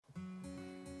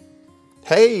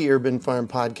Hey, Urban Farm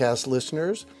Podcast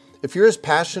listeners. If you're as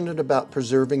passionate about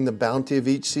preserving the bounty of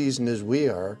each season as we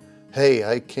are, hey,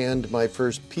 I canned my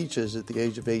first peaches at the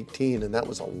age of 18, and that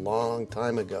was a long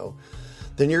time ago,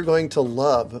 then you're going to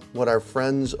love what our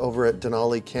friends over at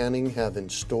Denali Canning have in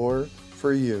store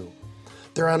for you.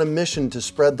 They're on a mission to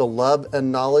spread the love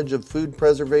and knowledge of food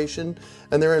preservation,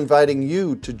 and they're inviting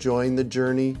you to join the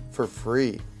journey for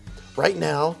free. Right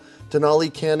now,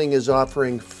 Denali Canning is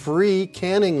offering free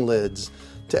canning lids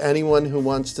to anyone who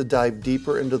wants to dive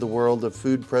deeper into the world of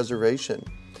food preservation.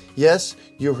 Yes,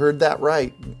 you heard that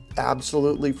right,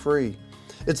 absolutely free.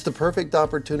 It's the perfect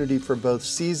opportunity for both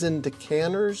seasoned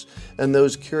canners and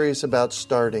those curious about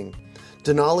starting.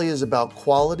 Denali is about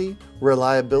quality,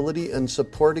 reliability, and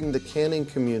supporting the canning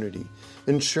community,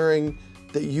 ensuring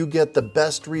that you get the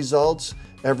best results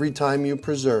every time you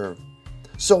preserve.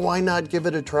 So why not give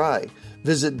it a try?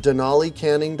 Visit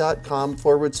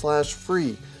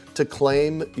denalicanning.com/free to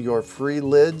claim your free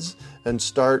lids and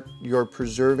start your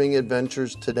preserving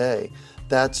adventures today.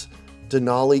 That's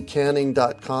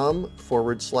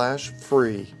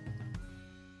denalicanning.com/free.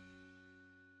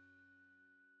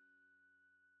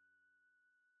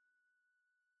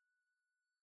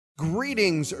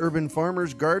 Greetings, urban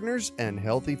farmers, gardeners, and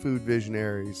healthy food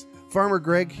visionaries. Farmer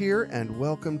Greg here, and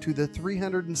welcome to the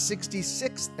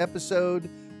 366th episode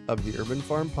of the Urban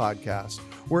Farm Podcast,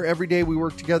 where every day we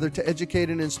work together to educate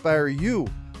and inspire you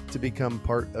to become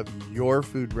part of your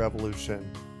food revolution.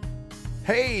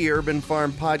 Hey, Urban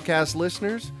Farm Podcast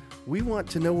listeners, we want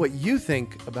to know what you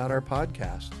think about our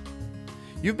podcast.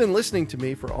 You've been listening to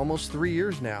me for almost 3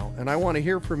 years now, and I want to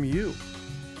hear from you.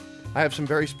 I have some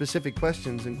very specific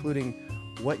questions, including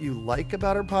what you like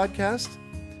about our podcast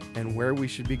and where we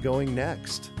should be going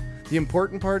next. The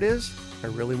important part is, I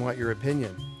really want your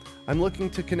opinion. I'm looking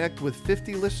to connect with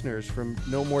 50 listeners from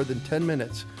no more than 10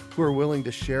 minutes who are willing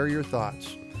to share your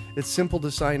thoughts. It's simple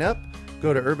to sign up.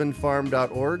 Go to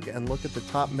urbanfarm.org and look at the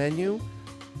top menu.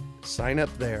 Sign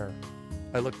up there.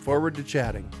 I look forward to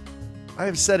chatting. I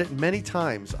have said it many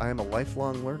times, I am a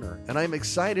lifelong learner, and I'm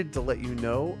excited to let you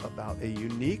know about a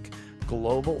unique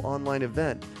global online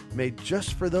event made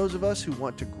just for those of us who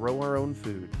want to grow our own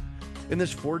food. In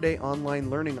this 4-day online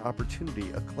learning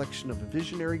opportunity, a collection of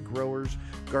visionary growers,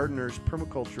 gardeners,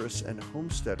 permaculturists, and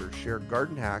homesteaders share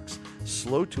garden hacks,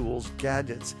 slow tools,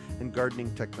 gadgets, and gardening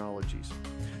technologies.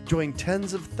 Join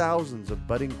tens of thousands of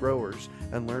budding growers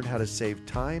and learn how to save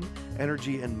time,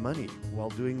 energy, and money while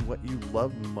doing what you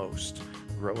love most,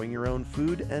 growing your own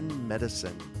food and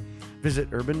medicine. Visit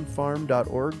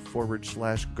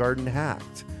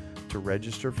urbanfarm.org/gardenhacked to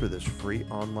register for this free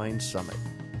online summit.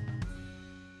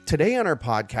 Today on our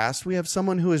podcast, we have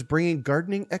someone who is bringing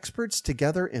gardening experts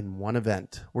together in one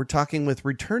event. We're talking with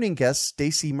returning guest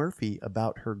Stacey Murphy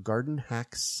about her Garden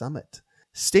Hack Summit.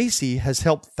 Stacey has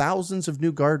helped thousands of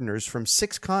new gardeners from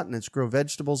 6 continents grow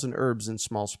vegetables and herbs in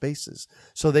small spaces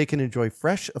so they can enjoy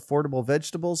fresh, affordable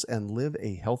vegetables and live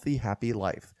a healthy, happy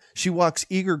life. She walks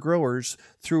eager growers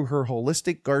through her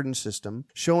holistic garden system,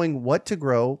 showing what to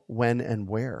grow, when, and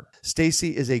where.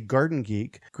 Stacey is a garden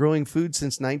geek, growing food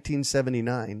since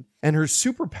 1979, and her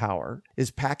superpower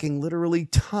is packing literally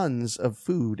tons of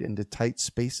food into tight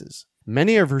spaces.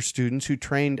 Many of her students who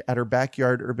trained at her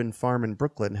backyard urban farm in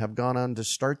Brooklyn have gone on to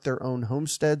start their own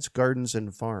homesteads, gardens,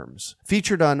 and farms.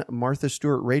 Featured on Martha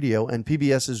Stewart Radio and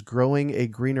PBS's Growing a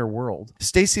Greener World,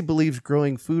 Stacey believes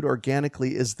growing food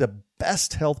organically is the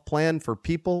best health plan for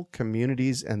people,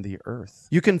 communities, and the earth.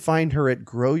 You can find her at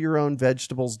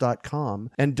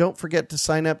growyourownvegetables.com, and don't forget to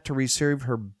sign up to receive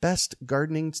her best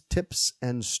gardening tips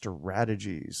and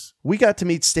strategies. We got to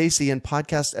meet Stacey in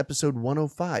podcast episode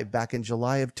 105 back in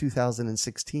July of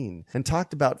 2016 and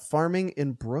talked about farming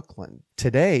in Brooklyn.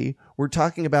 Today, we're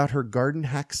talking about her Garden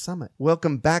Hack Summit.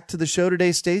 Welcome back to the show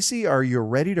today, Stacey. Are you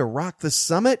ready to rock the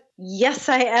summit? Yes,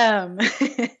 I am.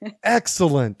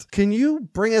 Excellent. Can you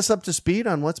bring us up to speed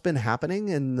on what's been happening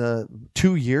in the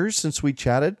 2 years since we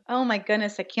chatted? Oh my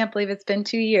goodness, I can't believe it's been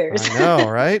 2 years. I know,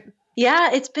 right?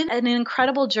 Yeah, it's been an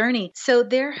incredible journey. So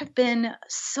there have been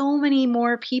so many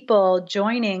more people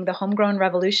joining the homegrown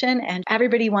revolution, and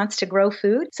everybody wants to grow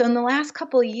food. So in the last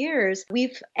couple of years,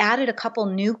 we've added a couple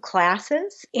new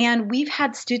classes, and we've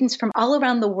had students from all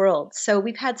around the world. So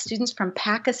we've had students from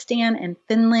Pakistan and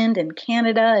Finland and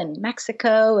Canada and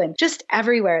Mexico and just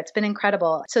everywhere. It's been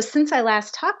incredible. So since I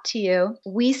last talked to you,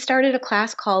 we started a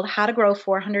class called How to Grow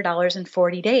 $400 in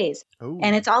 40 Days. Ooh.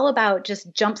 And it's all about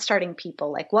just jumpstarting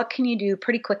people. Like, what can can you do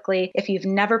pretty quickly if you've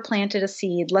never planted a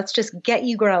seed? Let's just get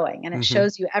you growing. And it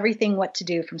shows you everything what to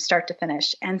do from start to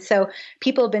finish. And so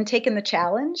people have been taking the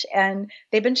challenge and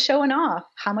they've been showing off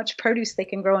how much produce they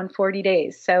can grow in 40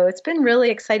 days. So it's been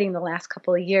really exciting the last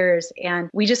couple of years.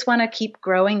 And we just want to keep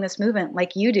growing this movement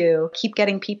like you do, keep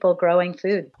getting people growing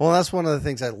food. Well, that's one of the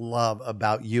things I love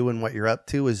about you and what you're up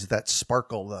to is that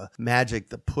sparkle, the magic,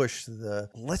 the push,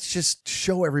 let's just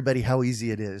show everybody how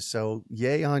easy it is. So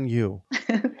yay on you.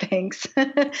 Thanks.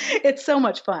 It's so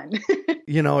much fun.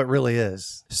 You know, it really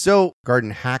is. So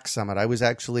Garden Hack Summit, I was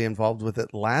actually involved with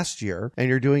it last year and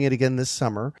you're doing it again this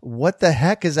summer. What the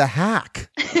heck is a hack?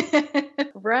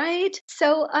 Right?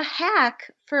 So a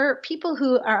hack, for people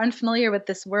who are unfamiliar with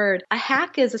this word, a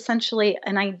hack is essentially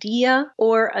an idea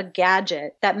or a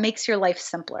gadget that makes your life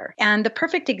simpler. And the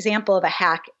perfect example of a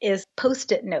hack is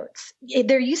Post-it notes.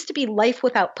 There used to be life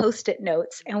without Post-it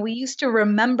notes, and we used to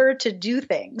remember to do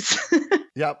things.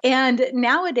 Yep. And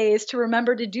nowadays, to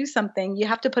remember to do something, you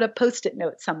have to put a Post-it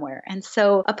note somewhere. And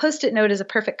so a Post-it note is a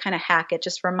perfect kind of hack. It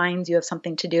just reminds you of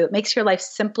something to do. It makes your life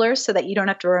simpler so that you don't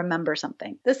have to remember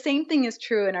something. The same thing is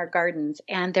true in our gardens.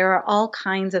 And there are all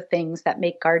kinds of things that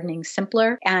make gardening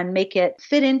simpler and make it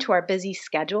fit into our busy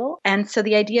schedule. And so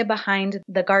the idea behind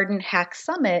the Garden Hack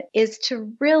Summit is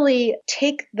to really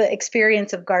take the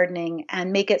experience of gardening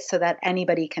and make it so that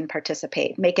anybody can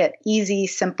participate, make it easy,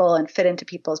 simple, and fit into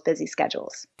people's busy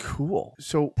schedules. Cool.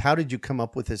 So how did you come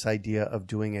up with this idea of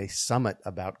doing a summit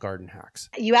about garden hacks?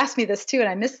 You asked me this too, and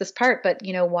I missed this part, but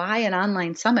why an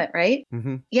online summit, right?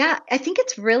 Yeah, I think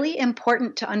it's really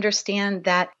important to understand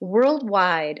that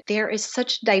worldwide, there is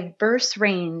such diverse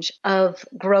range of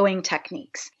growing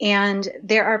techniques. And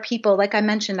there are people, like I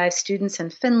mentioned, I have students in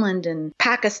Finland and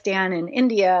Pakistan and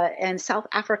India and South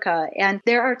Africa, and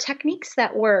there are techniques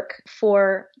that work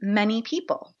for many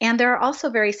people. And there are also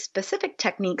very specific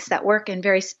techniques that work in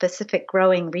very specific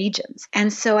growing regions.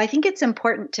 And so I think it's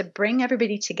important to bring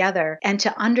everybody together and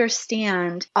to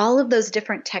understand all of those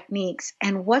different techniques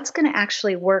and what's going to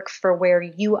actually work for where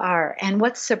you are. And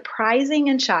what's surprising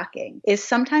and shocking is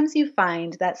sometimes you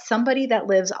find that somebody that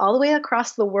lives all the way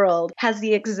across the world has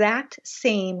the exact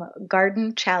same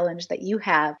garden challenge that you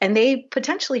have, and they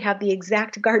potentially have the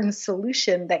exact garden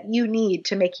solution that you need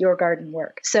to make your garden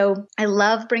work. So I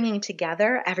love bringing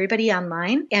together everybody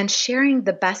online and sharing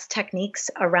the best techniques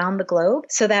around the globe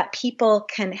so that people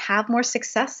can have more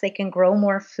success, they can grow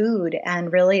more food,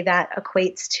 and really that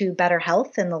equates to better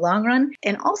health in the long run.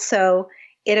 And also,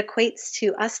 it equates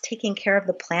to us taking care of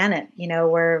the planet.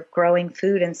 We're growing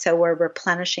food, and so we're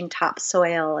replenishing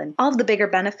topsoil and all of the bigger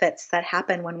benefits that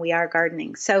happen when we are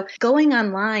gardening. So going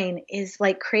online is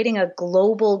like creating a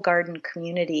global garden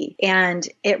community, and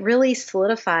it really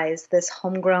solidifies this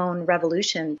homegrown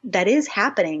revolution that is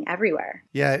happening everywhere.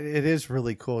 Yeah, it is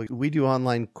really cool. We do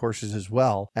online courses as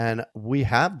well, and we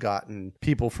have gotten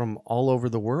people from all over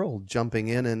the world jumping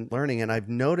in and learning. And I've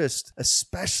noticed,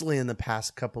 especially in the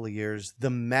past couple of years,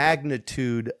 the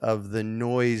magnitude of the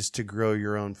noise to grow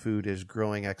your own food is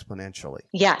growing exponentially.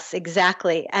 Yes,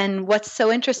 exactly. And what's so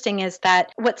interesting is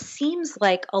that what seems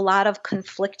like a lot of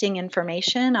conflicting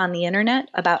information on the internet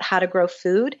about how to grow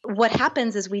food, what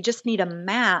happens is we just need a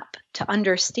map to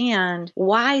understand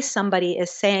why somebody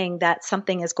is saying that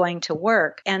something is going to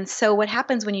work. And so what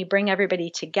happens when you bring everybody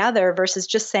together versus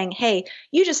just saying, hey,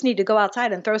 you just need to go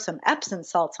outside and throw some Epsom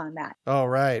salts on that. Oh,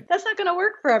 right. That's not going to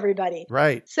work for everybody.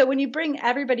 Right. So when you bring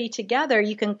everybody together,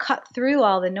 you can cut through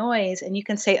all the noise and you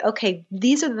can say, okay,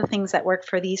 these are the things that work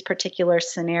for these particular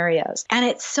scenarios. And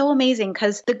it's so amazing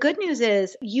because the good news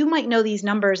is you might know these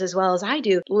numbers as well as I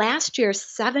do. Last year,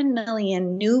 7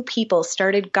 million new people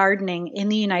started gardening in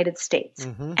the United States.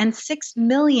 And 6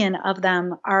 million of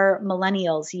them are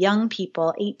millennials, young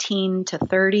people, 18 to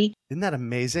 30. Isn't that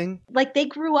amazing? Like they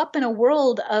grew up in a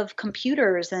world of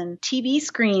computers and TV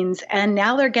screens, and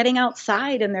now they're getting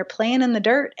outside and they're playing in the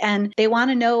dirt and they want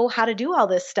to know how to do all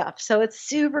this stuff. So it's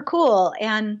super cool.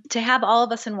 And to have all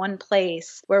of us in one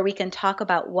place where we can talk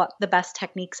about what the best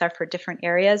techniques are for different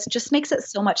areas just makes it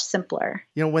so much simpler.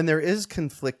 When there is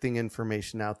conflicting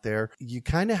information out there, you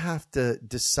kind of have to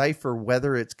decipher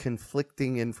whether it's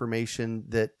conflicting information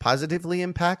that positively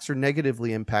impacts or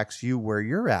negatively impacts you where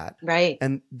you're at. Right.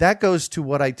 And that goes to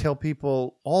what I tell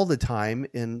people all the time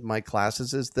in my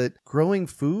classes is that growing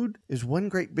food is one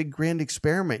great big grand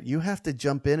experiment. You have to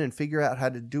jump in and figure out how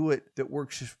to do it that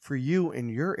works for you in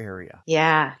your area.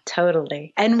 Yeah,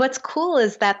 totally. And what's cool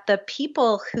is that the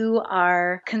people who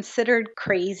are considered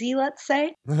crazy, let's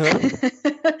say,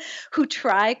 who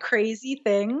try crazy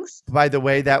things. By the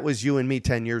way, that was you and me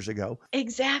 10 years ago.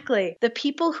 Exactly. Exactly. The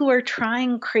people who are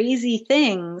trying crazy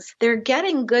things, they're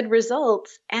getting good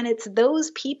results. And it's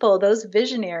those people, those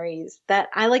visionaries that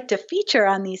I like to feature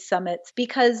on these summits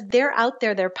because they're out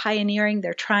there, they're pioneering,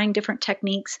 they're trying different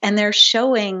techniques, and they're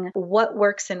showing what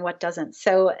works and what doesn't.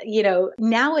 So,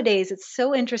 nowadays it's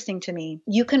so interesting to me.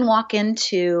 You can walk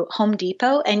into Home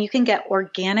Depot and you can get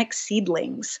organic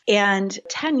seedlings. And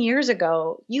 10 years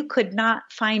ago, you could not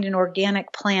find an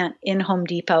organic plant in Home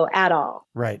Depot at all.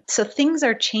 Right. So things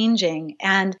are changing.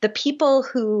 And the people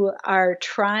who are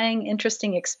trying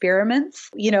interesting experiments,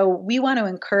 we want to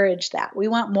encourage that. We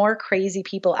want more crazy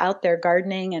people out there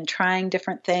gardening and trying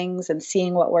different things and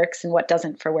seeing what works and what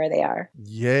doesn't for where they are.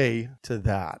 Yay to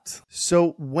that.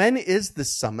 So when is the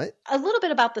summit? A little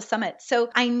bit about the summit. So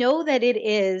I know that it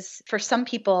is, for some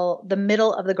people, the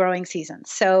middle of the growing season.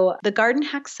 So the Garden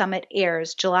Hack Summit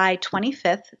airs July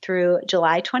 25th through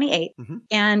July 28th. Mm-hmm.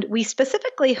 And we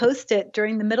specifically host it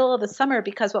during the middle of the summer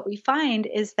because what we find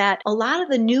is that a lot of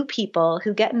the new people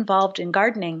who get involved in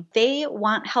gardening, they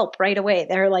want help right away.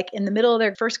 They're like in the middle of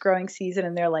their first growing season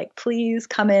and they're like, please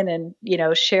come in and,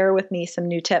 share with me some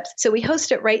new tips. So we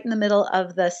host it right in the middle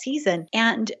of the season.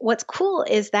 And what's cool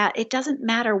is that it doesn't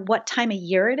matter what time of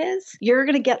year it is. You're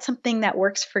going to get something that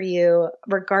works for you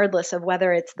regardless of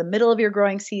whether it's the middle of your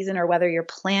growing season or whether you're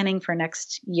planning for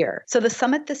next year. So the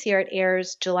summit this year, it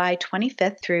airs July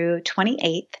 25th through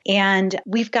 28th. And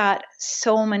we've got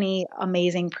so many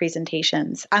amazing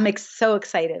presentations. I'm so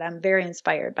excited. I'm very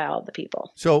inspired by all the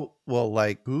people. So,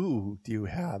 who do you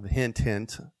have? Hint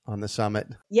on the summit?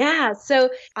 Yeah. So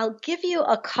I'll give you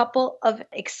a couple of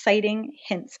exciting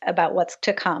hints about what's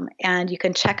to come. And you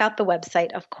can check out the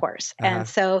website, of course. Uh-huh. And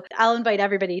so I'll invite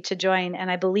everybody to join. And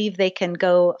I believe they can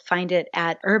go find it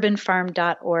at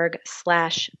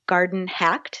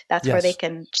urbanfarm.org/gardenhacked. That's where they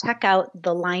can check out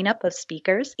the lineup of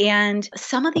speakers. And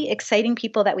some of the exciting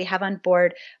people that we have on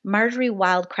board, Marjorie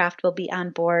Wildcraft will be on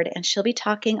board, and she'll be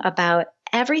talking about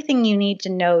everything you need to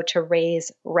know to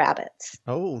raise rabbits.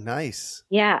 Oh, nice.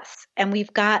 Yes. And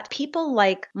we've got people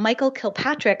like Michael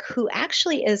Kilpatrick, who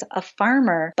actually is a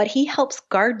farmer, but he helps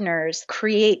gardeners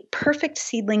create perfect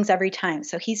seedlings every time.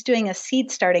 So he's doing a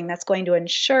seed starting that's going to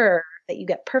ensure that you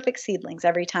get perfect seedlings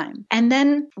every time. And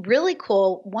then really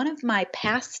cool, one of my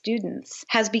past students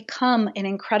has become an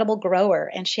incredible grower,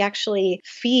 and she actually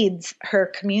feeds her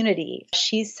community.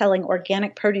 She's selling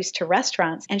organic produce to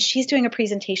restaurants, and she's doing a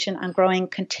presentation on growing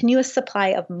continuous supply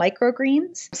of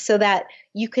microgreens so that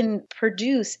you can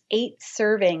produce 8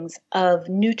 servings of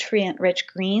nutrient-rich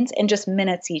greens in just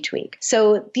minutes each week.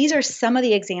 So these are some of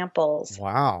the examples.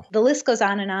 Wow. The list goes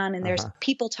on, and there's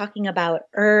people talking about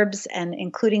herbs and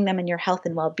including them in your health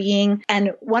and well-being.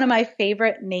 And one of my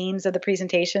favorite names of the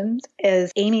presentations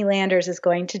is Amy Landers is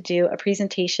going to do a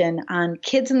presentation on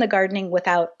kids in the gardening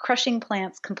without crushing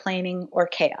plants, complaining, or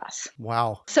chaos.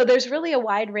 Wow. So there's really a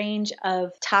wide range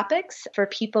of topics for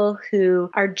people who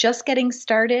are just getting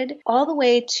started, all the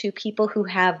way to people who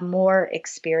have more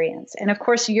experience. And of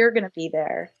course, you're going to be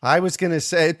there. I was going to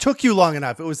say, it took you long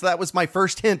enough. That was my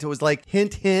first hint. It was like,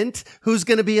 hint, who's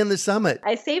going to be in the summit?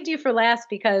 I saved you for last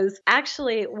because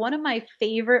actually one of my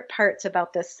favorite parts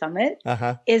about this summit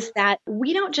is that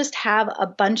we don't just have a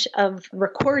bunch of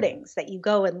recordings that you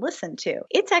go and listen to.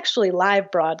 It's actually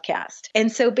live broadcast.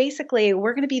 And so basically,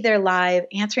 we're going to be there live,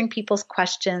 answering people's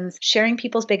questions, sharing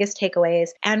people's biggest takeaways.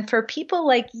 And for people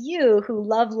like you who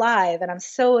love live, and I'm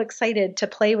so excited to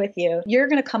play with you, you're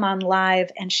going to come on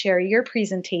live and share your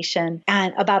presentation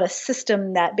and about a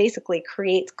system that basically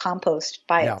creates compost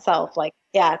by itself.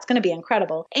 Yeah, it's going to be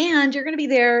incredible. And you're going to be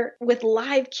there with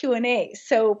live Q&A.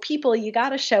 So people, you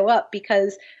got to show up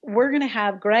because we're going to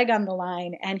have Greg on the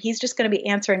line and he's just going to be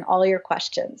answering all your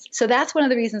questions. So that's one of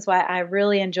the reasons why I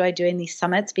really enjoy doing these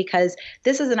summits, because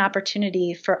this is an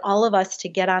opportunity for all of us to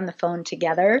get on the phone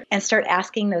together and start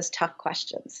asking those tough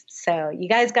questions. So you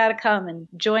guys got to come and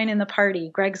join in the party.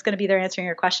 Greg's going to be there answering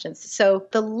your questions. So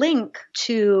the link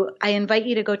I invite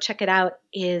you to go check it out,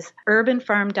 is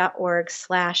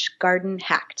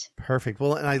urbanfarm.org/gardenhacked. Perfect.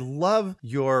 Well, and I love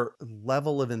your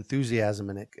level of enthusiasm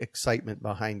and excitement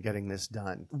behind getting this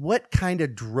done. What kind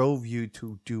of drove you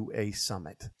to do a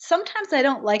summit? Sometimes I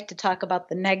don't like to talk about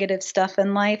the negative stuff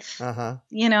in life.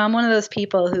 I'm one of those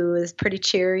people who is pretty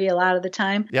cheery a lot of the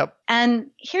time. Yep. And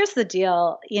here's the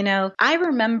deal, I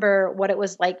remember what it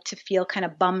was like to feel kind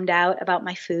of bummed out about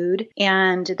my food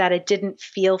and that it didn't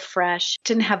feel fresh,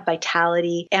 didn't have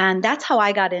vitality. And that's how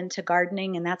I got into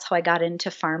gardening and that's how I got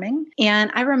into farming.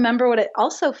 And I remember what it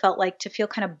also felt like to feel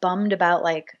kind of bummed about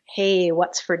like, hey,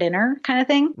 what's for dinner kind of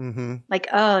thing. Mm-hmm. Like,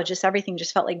 oh, just everything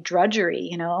just felt like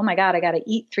drudgery, oh my God, I got to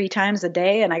eat 3 times a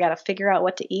day and I got to figure out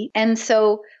what to eat. And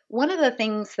so one of the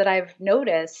things that I've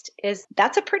noticed is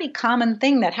that's a pretty common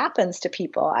thing that happens to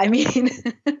people. I mean,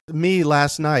 Me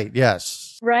last night,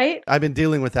 yes. right? I've been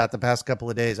dealing with that the past couple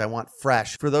of days. I want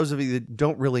fresh. For those of you that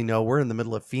don't really know, we're in the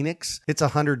middle of Phoenix. It's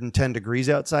 110 degrees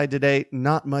outside today.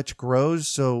 Not much grows,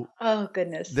 so oh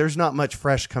goodness, there's not much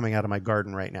fresh coming out of my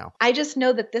garden right now. I just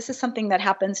know that this is something that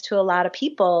happens to a lot of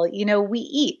people. We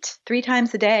eat 3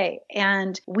 times a day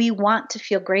and we want to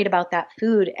feel great about that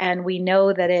food. And we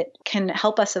know that it can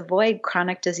help us avoid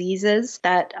chronic diseases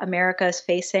that America is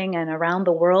facing and around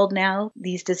the world now,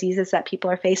 these diseases that people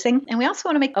are facing. And we also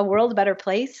want to make a world a better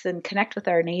place and connect with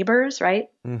our neighbors, right?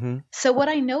 Mm-hmm. So what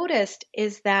I noticed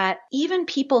is that even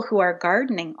people who are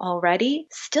gardening already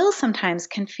still sometimes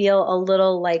can feel a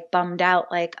little like bummed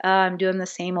out, like, oh, I'm doing the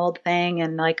same old thing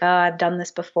and like, oh, I've done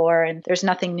this before and there's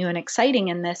nothing new and exciting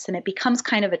in this. And it becomes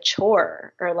kind of a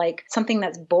chore or like something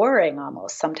that's boring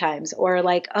almost sometimes, or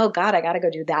like, oh God, I got to go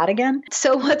do that again.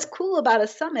 So what's cool about a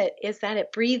summit is that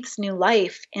it breathes new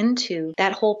life into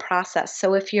that whole process.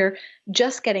 So if you're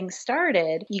just getting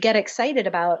started, you get excited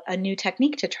about a new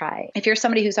technique to try. If you're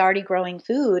somebody who's already growing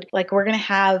food, like we're going to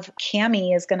have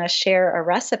Cami is going to share a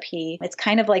recipe. It's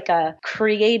kind of like a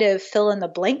creative fill in the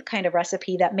blank kind of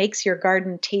recipe that makes your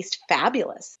garden taste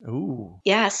fabulous. Ooh.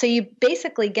 Yeah. So you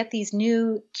basically get these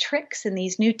new tricks and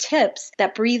these new tips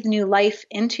that breathe new life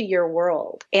into your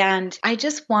world. And I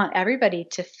just want everybody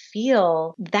to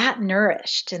feel that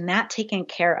nourished and that taken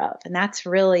care of. And that's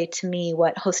really, to me,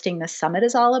 what hosting the summit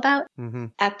is all about. Mm-hmm.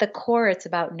 At the core, it's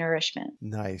about nourishment.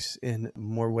 Nice. In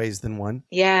more ways than one.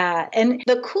 Yeah. And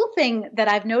the cool thing that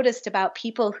I've noticed about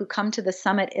people who come to the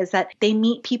summit is that they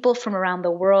meet people from around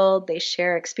the world. They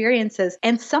share experiences.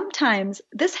 And sometimes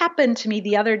this happened to me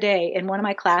the other day in one of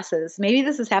my classes. Maybe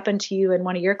this has happened to you in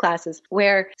one of your classes,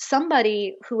 where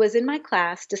somebody who was in my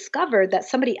class discovered that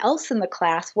somebody else in the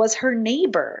class was her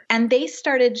neighbor. And they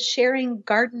started sharing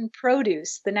garden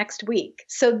produce the next week.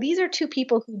 So these are 2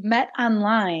 people who met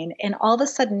online and all of a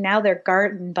sudden now they're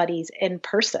garden buddies in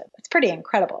person. It's pretty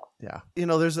incredible. Yeah.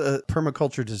 There's a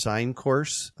permaculture design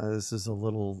course. This is a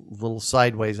little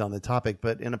sideways on the topic,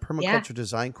 but in a permaculture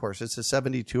design course, it's a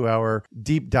 72-hour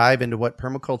deep dive into what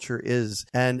permaculture is.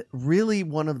 And really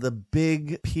one of the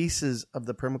big pieces of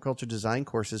the permaculture design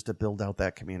course is to build out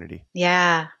that community.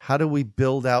 Yeah. How do we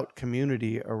build out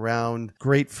community around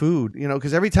great food?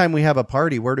 Because every time we have a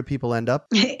party, where do people end up?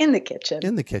 In the kitchen.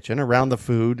 In the kitchen, around the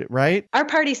food, right? Our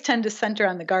parties tend to center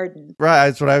on the garden. Right.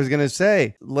 That's what I was going to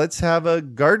say. Let's have a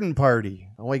garden party.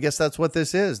 Oh, I guess that's what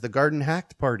this is. The garden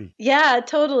hacked party. Yeah,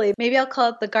 totally. Maybe I'll call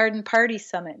it the Garden Party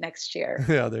Summit next year.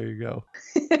 Yeah, there you go.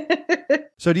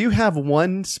 So do you have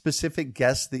one specific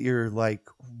guest that you're like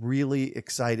really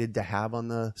excited to have on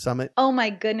the summit? Oh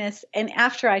my goodness. And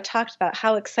after I talked about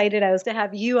how excited I was to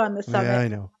have you on the summit, yeah, I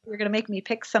know. You're going to make me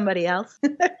pick somebody else.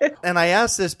 And I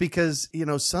ask this because,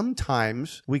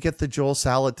 sometimes we get the Joel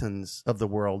Salatins of the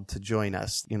world to join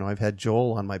us. I've had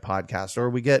Joel on my podcast, or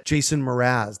we get Jason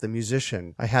Mraz, the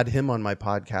musician. I had him on my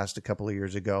podcast a couple of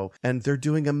years ago, and they're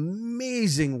doing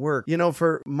amazing work.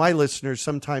 For my listeners,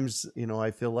 sometimes,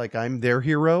 I feel like I'm their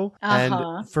hero.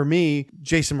 And for me,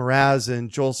 Jason Mraz and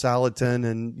Joel Salatin,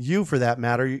 and you for that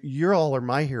matter, you're all are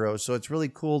my heroes. So it's really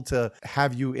cool to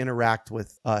have you interact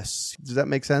with us. Does that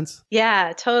make sense?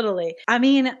 Yeah, totally. I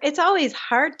mean, it's always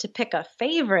hard to pick a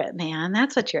favorite, man.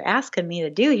 That's what you're asking me to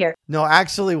do here. No,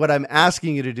 actually, what I'm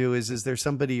asking you to do is there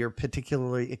somebody you're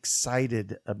particularly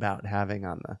excited about having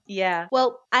on the... Yeah.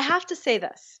 Well, I have to say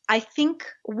this. I think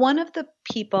one of the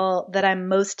people that I'm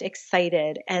most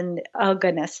excited and oh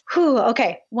goodness.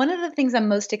 Okay. One of the things I'm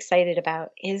most excited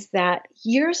about is that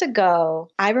years ago,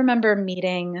 I remember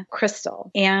meeting Crystal,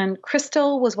 and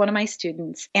Crystal was one of my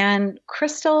students, and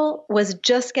Crystal was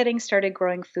just getting started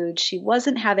growing food. She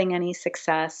wasn't having any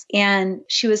success, and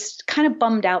she was kind of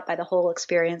bummed out by the whole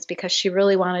experience because she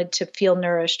really wanted to feel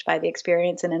nourished by the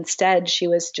experience. And instead she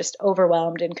was just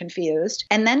overwhelmed and confused.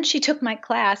 And then she took my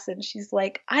class and she's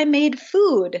like, I made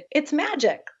food. It's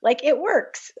magic. Like it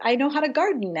works. I know how to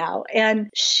garden now. And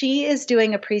she is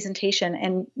doing a presentation.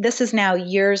 And this is now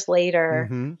years later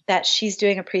that she's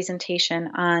doing a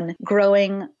presentation on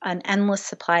growing an endless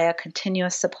supply, a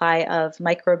continuous supply of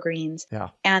microgreens. Yeah.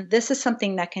 And this is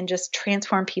something that can just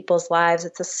transform people's lives.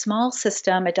 It's a small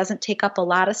system. It doesn't take up a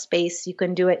lot of space. You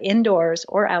can do it indoors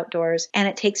or outdoors. And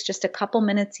it takes just a couple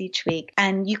minutes each week.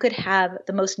 And you could have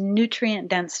the most nutrient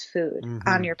dense food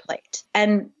on your plate.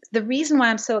 And the reason why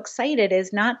I'm so excited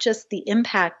is not just the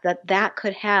impact that that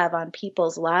could have on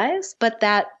people's lives, but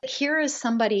that here is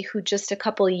somebody who just a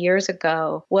couple of years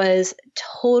ago was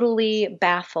totally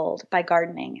baffled by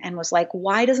gardening and was like,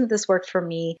 why doesn't this work for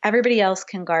me? Everybody else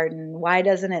can garden. Why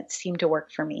doesn't it seem to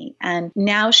work for me? And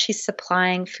now she's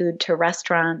supplying food to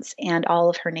restaurants and all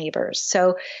of her neighbors.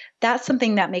 So that's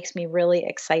something that makes me really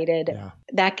excited. Yeah.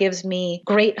 That gives me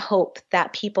great hope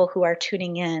that people who are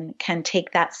tuning in can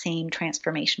take that same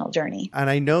transformational journey. And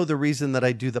I know the reason that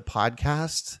I do the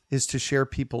podcast is to share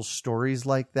people's stories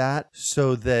like that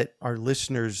so that our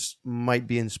listeners might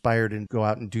be inspired and go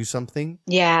out and do something.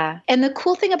 Yeah. And the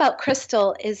cool thing about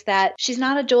Crystal is that she's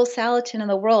not a Joel Salatin in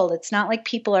the world. It's not like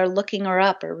people are looking her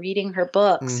up or reading her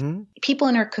books. Mm-hmm. People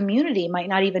in her community might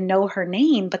not even know her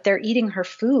name, but they're eating her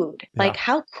food. Yeah. Like,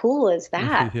 how cool is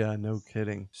that? Yeah, no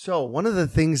kidding. So one of the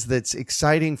things that's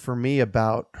exciting for me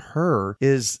about her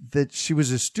is that she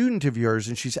was a student of yours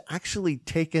and she's actually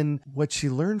taken what she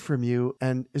learned from you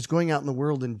and is going out in the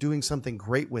world and doing something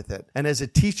great with it. And as a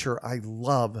teacher, I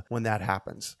love when that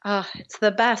happens. Oh, it's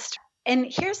the best. And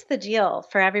here's the deal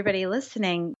for everybody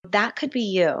listening. That could be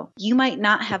you. You might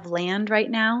not have land right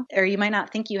now, or you might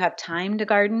not think you have time to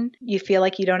garden. You feel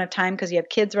like you don't have time because you have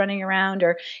kids running around,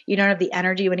 or you don't have the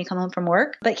energy when you come home from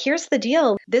work. But here's the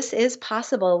deal. This is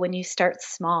possible when you start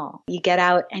small. You get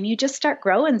out and you just start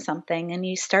growing something and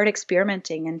you start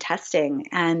experimenting and testing.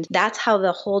 And that's how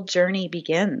the whole journey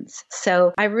begins.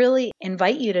 So I really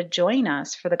invite you to join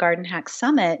us for the Garden Hack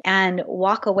Summit and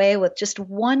walk away with just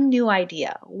one new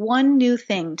idea, one new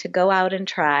thing to go out and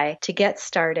try to get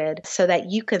started so that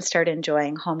you can start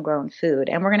enjoying homegrown food.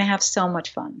 And we're going to have so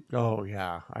much fun. Oh,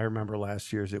 yeah. I remember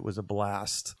last year's. It was a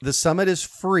blast. The summit is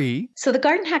free. So the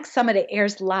Garden Hack Summit, it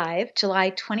airs live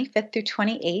July 25th through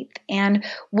 28th. And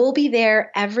we'll be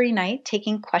there every night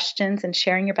taking questions and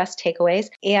sharing your best takeaways.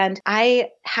 And I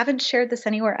haven't shared this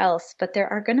anywhere else, but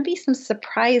there are going to be some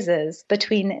surprises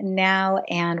between now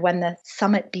and when the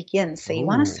summit begins. So you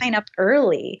want to sign up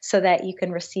early so that you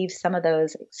can receive some of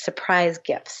those surprise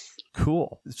gifts.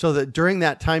 Cool. So that during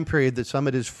that time period, the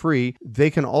summit is free. They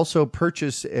can also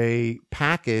purchase a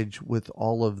package with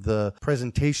all of the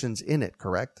presentations in it,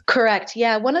 correct? Correct.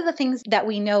 Yeah. One of the things that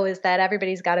we know is that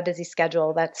everybody's got a busy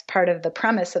schedule. That's part of the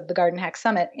premise of the Garden Hack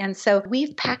Summit. And so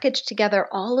we've packaged together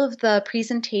all of the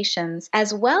presentations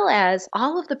as well as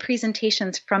all of the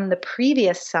presentations from the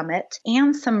previous summit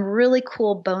and some really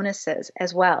cool bonuses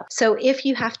as well. So if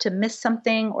you have to miss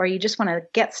something or you just want to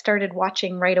get started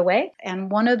watching right away, and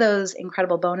one of those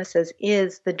incredible bonuses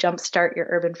is the Jumpstart Your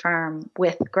Urban Farm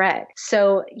with Greg.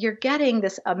 So you're getting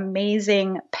this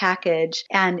amazing package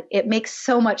and it makes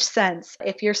so much sense.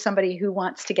 If you're somebody who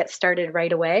wants to get started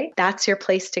right away, that's your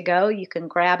place to go. You can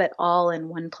grab it all in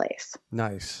one place.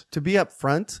 Nice. To be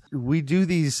upfront, we do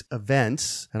these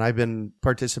events, and I've been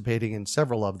participating in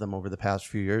several of them over the past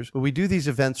few years, but we do these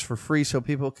events for free so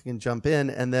people can jump in.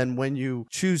 And then when you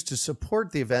choose to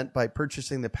support the event by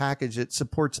purchasing the package, it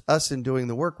supports us in doing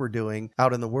the work we're doing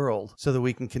out in the world so that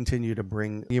we can continue to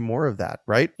bring you more of that,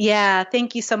 right? Yeah.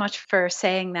 Thank you so much for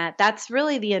saying that. That's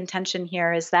really the intention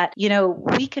here is that,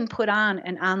 we can put on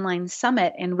an online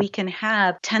summit and we can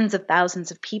have tens of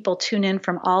thousands of people tune in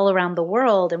from all around the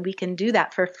world, and we can do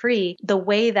that for free. The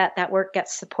way that that work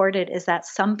gets supported is that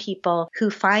some people who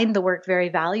find the work very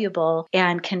valuable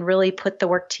and can really put the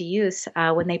work to use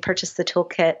when they purchase the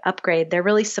toolkit upgrade, they're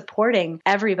really supporting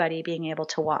everybody being able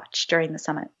to watch during the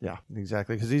summit. Yeah,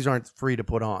 exactly. Because these aren't free to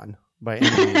put on by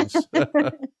any means.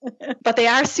 But they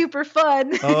are super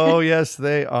fun. Oh, yes,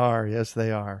 they are. Yes,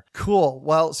 they are. Cool.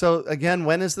 Well, so again,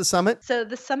 when is the summit? So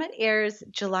the summit airs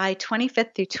July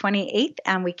 25th through 28th,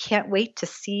 and we can't wait to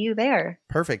see you there.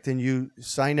 Perfect. And you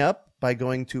sign up by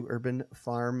going to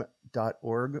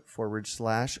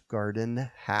urbanfarm.org/garden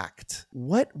hacked.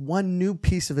 What one new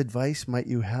piece of advice might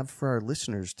you have for our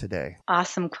listeners today?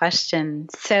 Awesome question.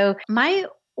 So my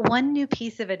one new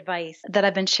piece of advice that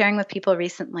I've been sharing with people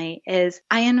recently is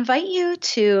I invite you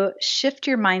to shift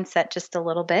your mindset just a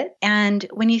little bit. And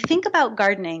when you think about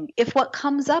gardening, if what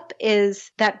comes up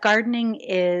is that gardening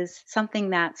is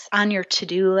something that's on your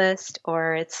to-do list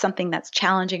or it's something that's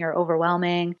challenging or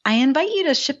overwhelming, I invite you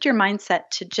to shift your mindset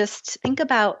to just think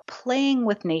about playing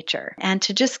with nature and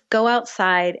to just go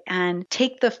outside and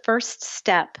take the first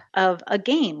step of a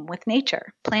game with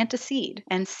nature. Plant a seed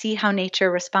and see how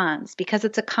nature responds, because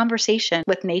it's a conversation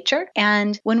with nature.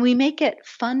 And when we make it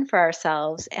fun for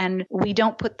ourselves and we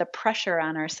don't put the pressure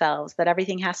on ourselves that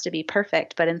everything has to be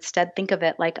perfect, but instead think of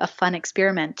it like a fun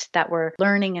experiment that we're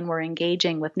learning and we're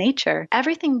engaging with nature,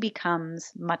 everything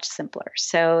becomes much simpler.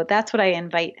 So that's what I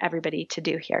invite everybody to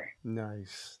do here.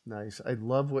 Nice. I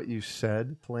love what you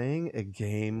said, playing a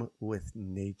game with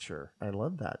nature. I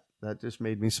love that. That just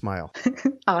made me smile.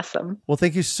 Awesome. Well,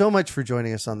 thank you so much for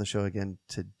joining us on the show again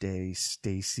today,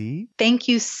 Stacey. Thank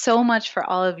you so much for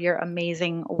all of your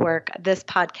amazing work. This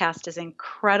podcast is an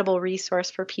incredible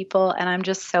resource for people, and I'm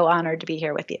just so honored to be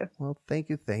here with you. Well, thank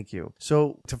you.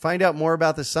 So to find out more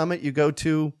about the summit, you go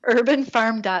to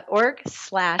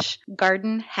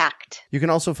urbanfarm.org/gardenhacked. You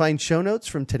can also find show notes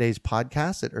from today's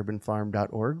podcast at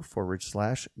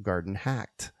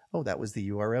urbanfarm.org/gardenhacked. Oh, that was the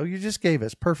URL you just gave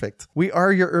us. Perfect. We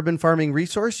are your urban farming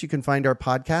resource. You can find our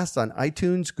podcast on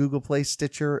iTunes, Google Play,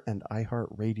 Stitcher, and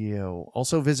iHeartRadio.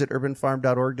 Also visit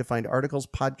urbanfarm.org to find articles,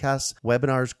 podcasts,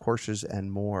 webinars, courses,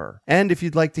 and more. And if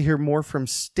you'd like to hear more from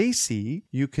Stacey,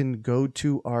 you can go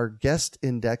to our guest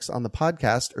index on the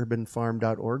podcast,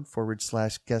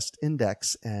 urbanfarm.org/guest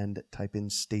index, and type in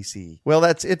Stacey. Well,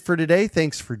 that's it for today.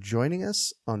 Thanks for joining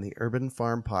us on the Urban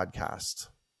Farm Podcast.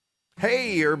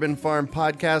 Hey, Urban Farm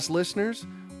Podcast listeners.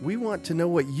 We want to know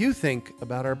what you think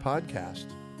about our podcast.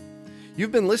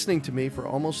 You've been listening to me for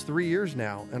almost 3 years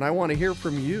now, and I want to hear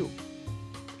from you.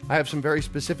 I have some very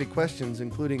specific questions,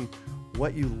 including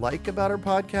what you like about our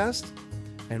podcast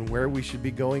and where we should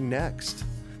be going next.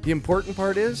 The important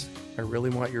part is, I really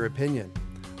want your opinion.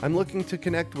 I'm looking to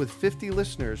connect with 50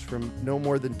 listeners from no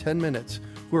more than 10 minutes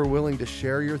who are willing to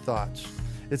share your thoughts.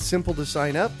 It's simple to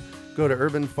sign up. Go to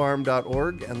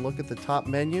urbanfarm.org and look at the top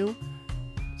menu.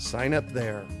 Sign up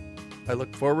there. I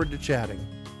look forward to chatting.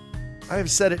 I have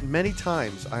said it many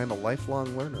times, I am a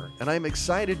lifelong learner, and I'm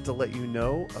excited to let you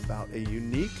know about a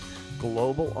unique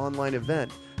global online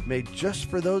event made just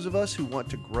for those of us who want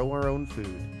to grow our own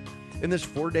food. In this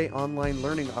 4-day online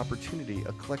learning opportunity,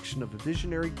 a collection of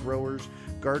visionary growers,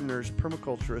 gardeners,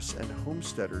 permaculturists, and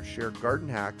homesteaders share garden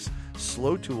hacks,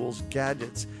 slow tools,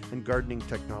 gadgets, and gardening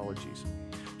technologies.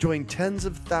 Join tens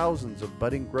of thousands of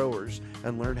budding growers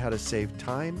and learn how to save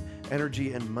time,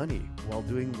 energy, and money while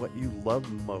doing what you love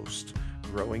most,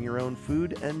 growing your own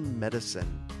food and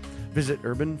medicine. Visit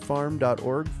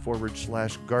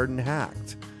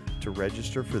urbanfarm.org/gardenhacked to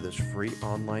register for this free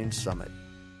online summit.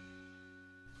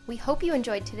 We hope you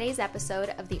enjoyed today's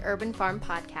episode of the Urban Farm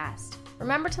Podcast.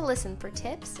 Remember to listen for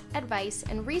tips, advice,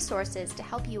 and resources to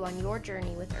help you on your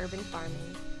journey with urban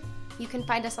farming. You can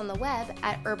find us on the web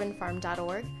at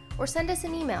urbanfarm.org or send us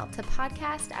an email to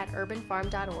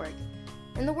podcast@urbanfarm.org.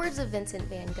 In the words of Vincent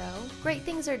van Gogh, great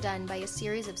things are done by a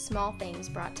series of small things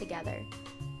brought together.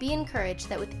 Be encouraged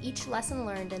that with each lesson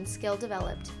learned and skill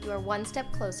developed, you are one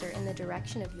step closer in the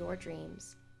direction of your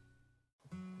dreams.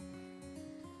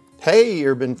 Hey,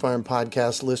 Urban Farm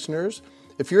Podcast listeners.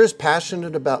 If you're as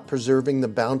passionate about preserving the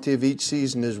bounty of each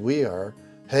season as we are,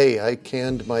 hey, I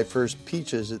canned my first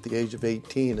peaches at the age of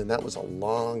 18, and that was a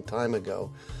long time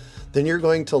ago. Then you're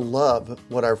going to love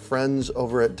what our friends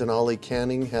over at Denali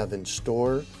Canning have in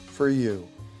store for you.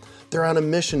 They're on a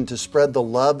mission to spread the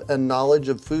love and knowledge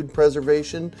of food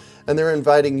preservation, and they're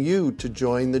inviting you to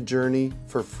join the journey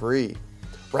for free.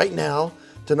 Right now,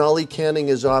 Denali Canning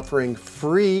is offering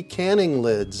free canning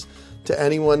lids to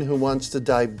anyone who wants to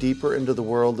dive deeper into the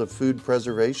world of food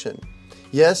preservation.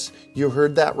 Yes, you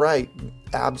heard that right.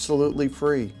 Absolutely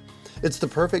free. It's the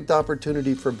perfect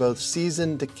opportunity for both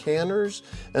seasoned canners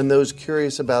and those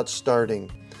curious about starting.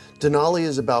 Denali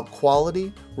is about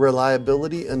quality,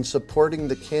 reliability, and supporting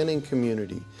the canning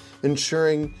community,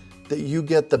 ensuring that you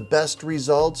get the best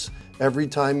results every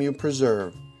time you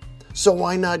preserve. So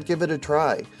why not give it a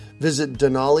try? Visit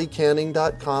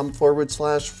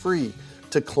denalicanning.com/free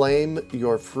to claim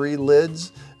your free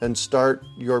lids and start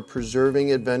your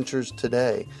preserving adventures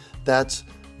today. That's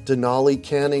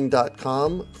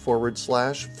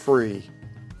denalicanning.com/free.